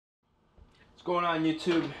What's going on,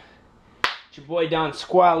 YouTube? It's your boy Don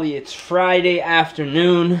Squally. It's Friday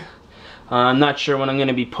afternoon. I'm not sure when I'm going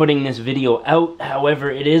to be putting this video out.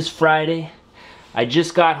 However, it is Friday. I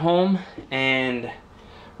just got home and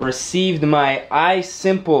received my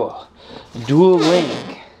Isimple dual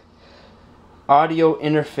link audio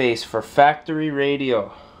interface for factory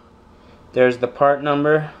radio. There's the part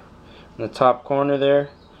number in the top corner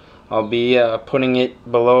there. I'll be putting it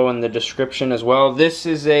below in the description as well. This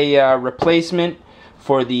is a replacement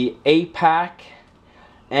for the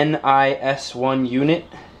aPAC-NIS1 unit,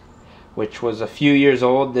 which was a few years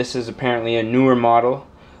old. This is apparently a newer model.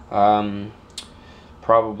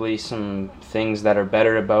 Probably some things that are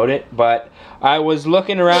better about it. But I was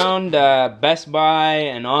looking around Best Buy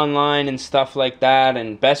and online and stuff like that,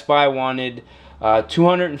 and Best Buy wanted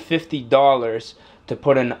 $250 to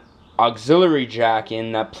put an auxiliary jack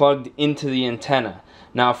in that plugged into the antenna.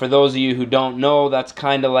 Now, for those of you who don't know, that's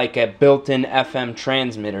kind of like a built-in FM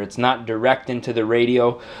transmitter. It's not direct into the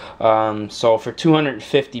radio. So for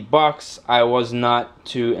 250 bucks, I was not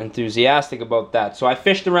too enthusiastic about that. So I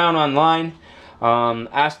fished around online,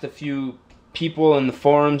 asked a few people in the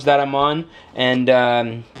forums that I'm on,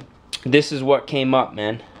 and this is what came up,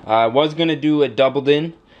 man. I was gonna do a doubled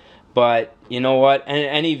in, but you know what?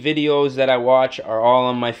 Any videos that I watch are all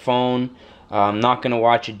on my phone. I'm not going to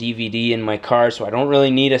watch a DVD in my car, so I don't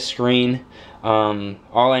really need a screen.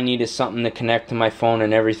 All I need is something to connect to my phone,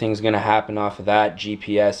 and everything's going to happen off of that,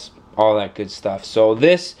 GPS, all that good stuff. So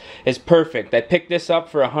this is perfect. I picked this up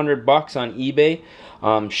for $100 on eBay,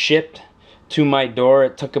 shipped to my door.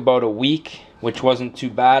 It took about a week, which wasn't too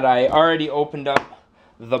bad. I already opened up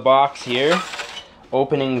the box here.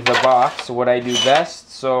 Opening the box, what I do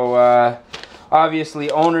best. So obviously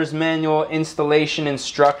owner's manual, installation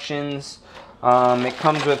instructions. It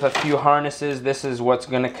comes with a few harnesses. This is what's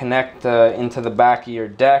going to connect into the back of your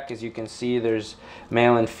deck. As you can see, there's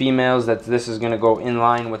male and females. This is going to go in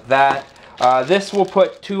line with that. This will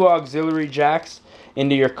put 2 auxiliary jacks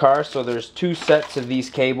into your car, so there's 2 sets of these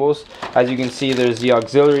cables. As you can see, there's the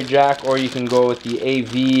auxiliary jack, or you can go with the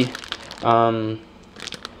AV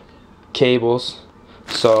cables.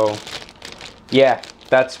 So yeah,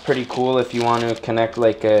 that's pretty cool if you want to connect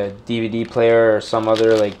like a DVD player or some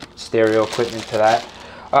other like stereo equipment to that.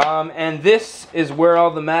 And this is where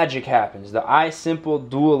all the magic happens, the Isimple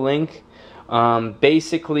dual link.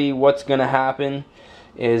 Basically what's going to happen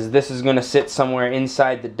is this is going to sit somewhere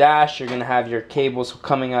inside the dash. You're going to have your cables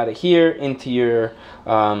coming out of here into your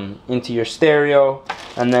stereo,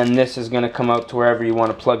 and then this is going to come out to wherever you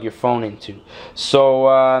want to plug your phone into. So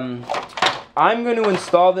I'm going to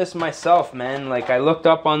install this myself, man. Like, I looked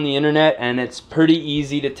up on the internet, and it's pretty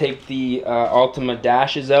easy to take the Altima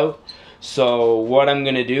dashes out. So what I'm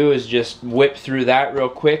going to do is just whip through that real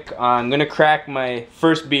quick. I'm going to crack my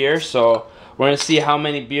first beer, so we're going to see how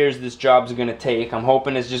many beers this job's going to take. I'm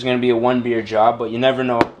hoping it's just going to be a 1 beer job, but you never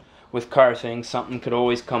know with car things. Something could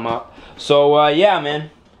always come up. So yeah,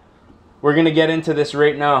 man, we're going to get into this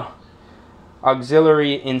right now.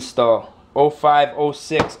 Auxiliary install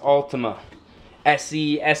 0506 Altima.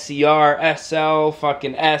 SE, SCR, SL,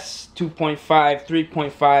 fucking S, 2.5,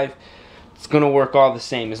 3.5. It's gonna work all the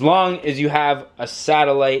same as long as you have a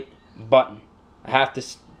satellite button. I have to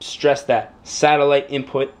stress that. Satellite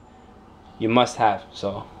input you must have.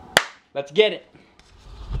 So let's get it.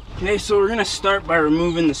 Okay, so we're gonna start by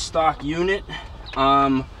removing the stock unit.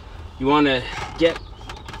 You want to get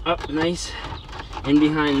up nice in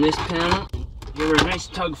behind this panel. Give her a nice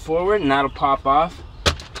tug forward and that'll pop off.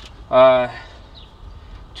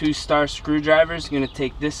 2-star screwdrivers, gonna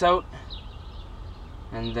take this out,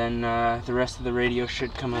 and then the rest of the radio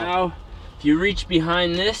should come out. Now, if you reach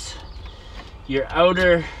behind this, your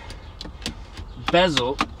outer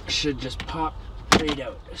bezel should just pop right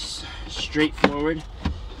out, straight forward,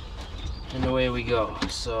 and away we go.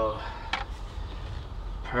 So,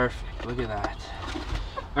 perfect, look at that.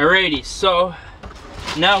 Alrighty, so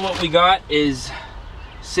now what we got is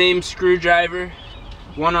same screwdriver,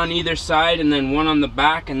 1 on either side and then 1 on the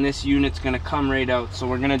back, and this unit's gonna come right out. So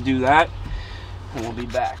we're gonna do that and we'll be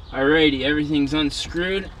back. Alrighty, everything's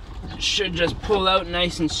unscrewed. It should just pull out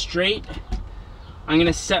nice and straight. I'm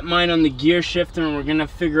gonna set mine on the gear shifter, and we're gonna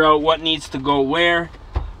figure out what needs to go where,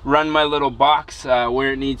 run my little box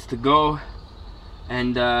where it needs to go,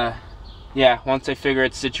 and yeah, once I figure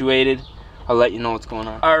it's situated, I'll let you know what's going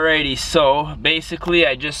on. Alrighty, so basically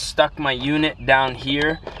I just stuck my unit down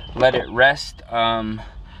here, let it rest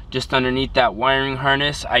just underneath that wiring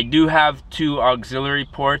harness. I do have 2 auxiliary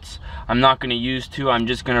ports. I'm not going to use 2, I'm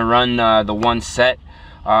just going to run the 1 set.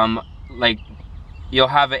 Like you'll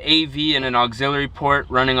have an AV and an auxiliary port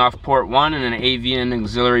running off port 1 and an AV and an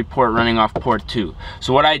auxiliary port running off port 2.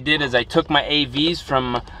 So what I did is I took my AVs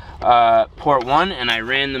from port 1 and I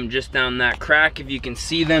ran them just down that crack, if you can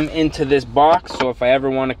see them, into this box. So if I ever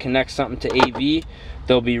want to connect something to AV,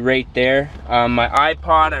 they'll be right there. My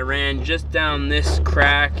iPod I ran just down this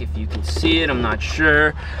crack, if you can see it, I'm not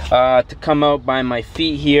sure, to come out by my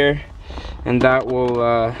feet here, and that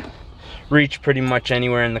will reach pretty much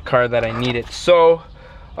anywhere in the car that I need it. So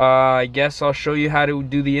I guess I'll show you how to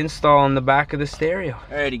do the install on the back of the stereo.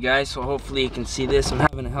 Alrighty guys, so hopefully you can see this. I'm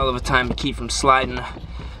having a hell of a time to keep from sliding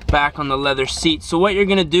back on the leather seat. So what you're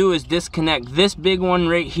gonna do is disconnect this big one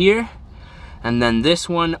right here, and then this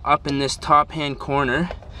one up in this top hand corner.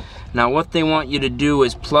 Now what they want you to do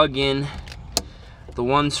is plug in the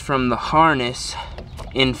ones from the harness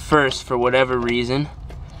in first for whatever reason.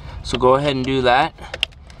 So go ahead and do that.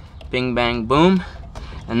 Bing bang boom.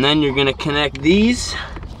 And then you're gonna connect these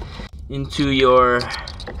into your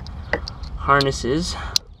harnesses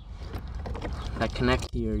that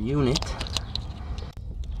connect to your unit.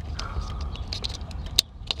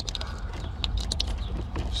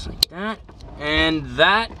 Just like that. And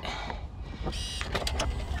that,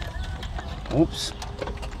 oops,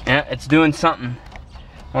 yeah, it's doing something.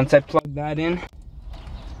 Once I plug that in,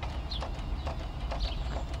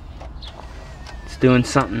 it's doing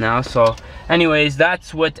something now. So anyways,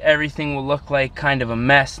 that's what everything will look like, kind of a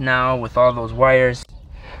mess now with all those wires.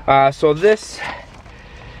 So this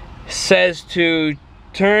says to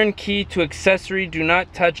turn key to accessory, do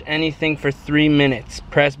not touch anything for 3 minutes.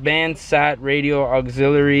 Press band, sat, radio,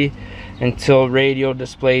 auxiliary until radio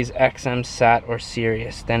displays XM, sat, or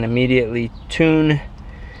Sirius. Then immediately tune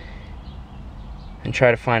and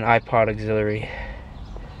try to find iPod auxiliary.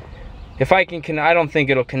 If I can, I don't think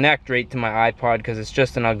it'll connect right to my iPod because it's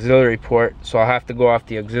just an auxiliary port, so I'll have to go off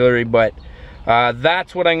the auxiliary, but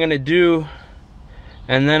that's what I'm gonna do,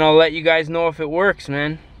 and then I'll let you guys know if it works,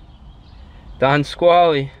 man. Don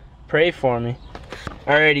Squally, pray for me.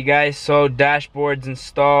 Alrighty guys, so dashboard's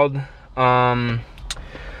installed.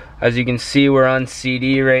 As you can see, we're on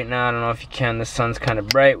CD right now. I don't know if you can, the sun's kind of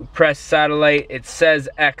bright. We press satellite, it says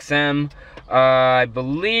XM. I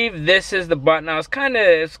believe this is the button. Now it's kind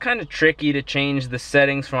of tricky to change the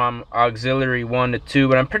settings from auxiliary 1 to 2,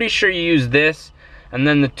 but I'm pretty sure you use this and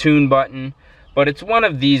then the tune button. But it's one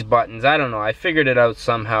of these buttons. I don't know. I figured it out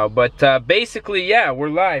somehow. But basically, yeah, we're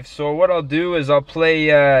live. So what I'll do is I'll play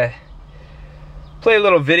a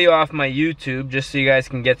little video off my YouTube just so you guys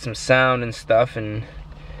can get some sound and stuff and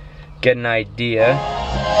get an idea.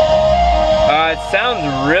 It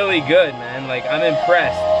sounds really good, man. Like, I'm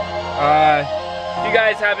impressed. If you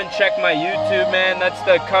guys haven't checked my YouTube, man, that's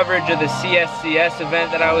the coverage of the CSCS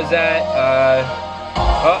event that I was at.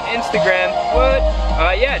 Instagram, what?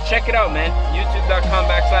 Yeah, check it out, man.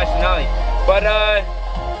 youtube.com/Denali. But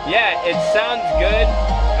yeah, it sounds good.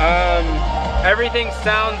 Everything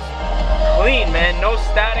sounds clean, man. No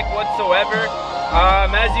static whatsoever.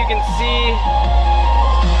 As you can see,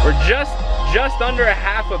 we're just under a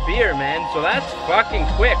half a beer, man, so that's fucking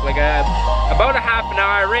quick. Like about a half an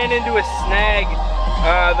hour. I ran into a snag.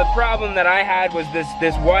 The problem that I had was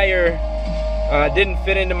this wire didn't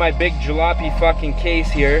fit into my big jalopy fucking case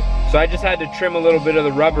here, so I just had to trim a little bit of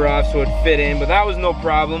the rubber off so it fit in, but that was no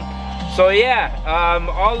problem. So yeah,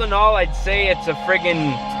 all in all, I'd say it's a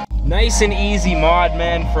friggin' nice and easy mod,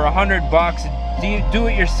 man. For $100, do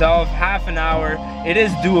it yourself, half an hour. It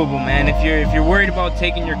is doable, man. If you're worried about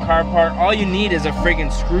taking your car apart, all you need is a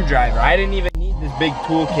friggin' screwdriver. I didn't even need this big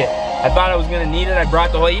toolkit. I thought I was gonna need it. I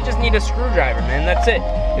brought the whole. You just need a screwdriver, man. That's it.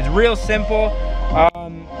 It's real simple.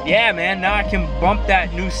 Yeah, man. Now I can bump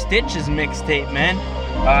that new Stitches mixtape, man.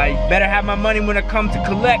 You better have my money when it comes to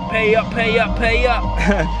collect. Pay up, pay up, pay up.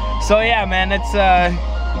 So yeah, man. That's a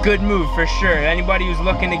good move for sure. Anybody who's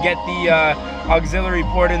looking to get the auxiliary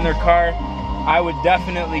port in their car, I would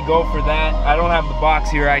definitely go for that. I don't have the box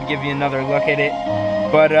here. I'd give you another look at it.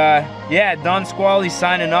 But yeah, Don Squally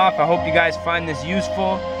signing off. I hope you guys find this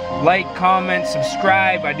useful. Like, comment,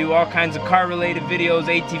 subscribe. I do all kinds of car related videos,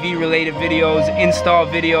 ATV related videos, install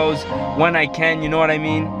videos when I can, you know what I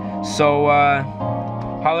mean? So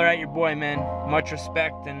holler at your boy, man. Much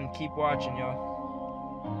respect and keep watching, y'all.